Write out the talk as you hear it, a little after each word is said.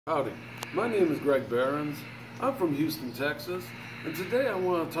Howdy, my name is Greg BERENS. I'm from Houston, Texas, and today I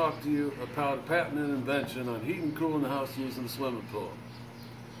want to talk to you about a patented invention on heating and cooling the house using a swimming pool.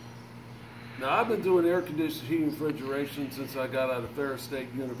 Now, I've been doing air conditioned heating and refrigeration since I got out of Ferris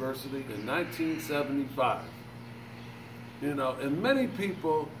State University in 1975. And many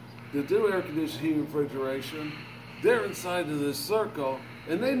people that do air conditioned heating and refrigeration, they're inside of this circle,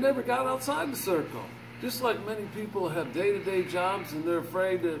 and they never got outside the circle. Just like many people have day-to-day jobs and they're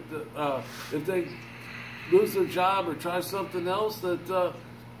afraid that if they lose their job or try something else that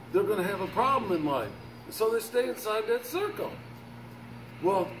they're going to have a problem in life. So they stay inside that circle.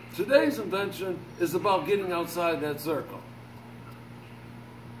 Well, today's invention is about getting outside that circle.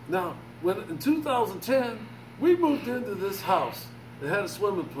 Now, in 2010, we moved into this house that had a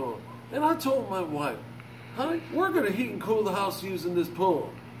swimming pool. And I told my wife, honey, we're going to heat and cool the house using this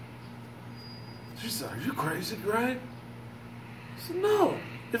pool. She said, are you crazy, Greg? I said, no.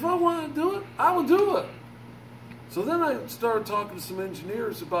 If I want to do it, I will do it. So then I started talking to some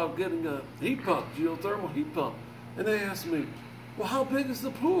engineers about getting a heat pump, geothermal heat pump. And they asked me, well, how big is the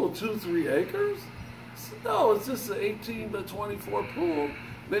pool? 2-3 acres? I said, no, it's just an 18 by 24 pool,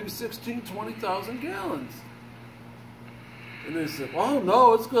 maybe 20,000 gallons. And they said, oh,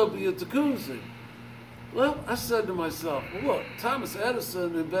 no, it's going to be a jacuzzi. Well, I said to myself, well, look, Thomas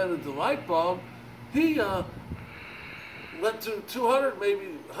Edison invented the light bulb. He went to 200, maybe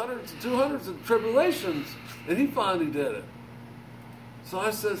hundreds and 200s of tribulations, and he finally did it. So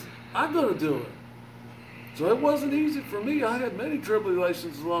I says, I'm going to do it. So it wasn't easy for me. I had many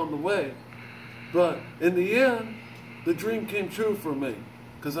tribulations along the way. But in the end, the dream came true for me.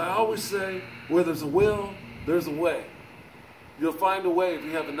 Because I always say, where there's a will, there's a way. You'll find a way if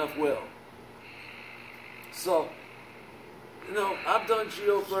you have enough will. So, I've done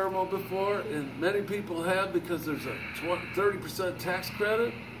geothermal before, and many people have because there's a 30% tax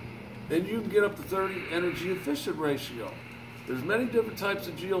credit, and you can get up to 30 energy efficient ratio. There's many different types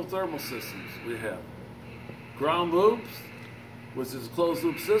of geothermal systems we have. Ground loops, which is a closed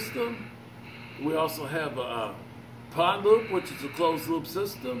loop system. We also have a pond loop, which is a closed loop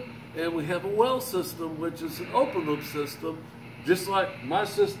system, and we have a well system, which is an open loop system, just like my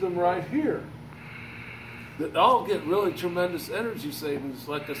system right here. That all get really tremendous energy savings.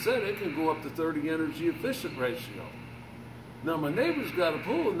 Like I said, it can go up to 30 energy efficient ratio. Now, my neighbor's got a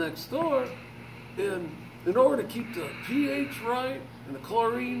pool next door, and in order to keep the pH right and the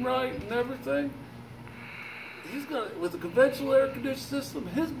chlorine right and everything, he's got, with a conventional air conditioning system,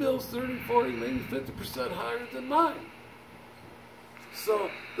 his bill's 30, 40, maybe 50% higher than mine. So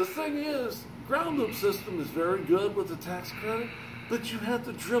the thing is, ground loop system is very good with the tax credit, but you have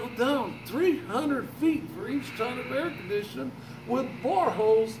to drill down 300 feet for each ton of air conditioning with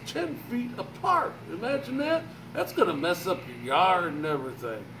boreholes 10 feet apart. Imagine that? That's going to mess up your yard and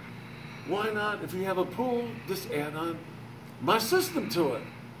everything. Why not, if you have a pool, just add on my system to it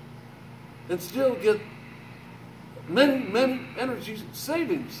and still get many energy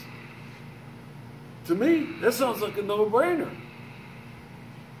savings? To me, that sounds like a no-brainer.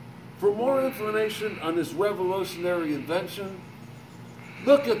 For more information on this revolutionary invention,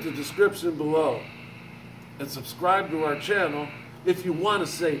 look at the description below and subscribe to our channel if you want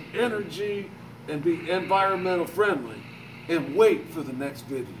to save energy and be environmental friendly, and wait for the next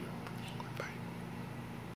video.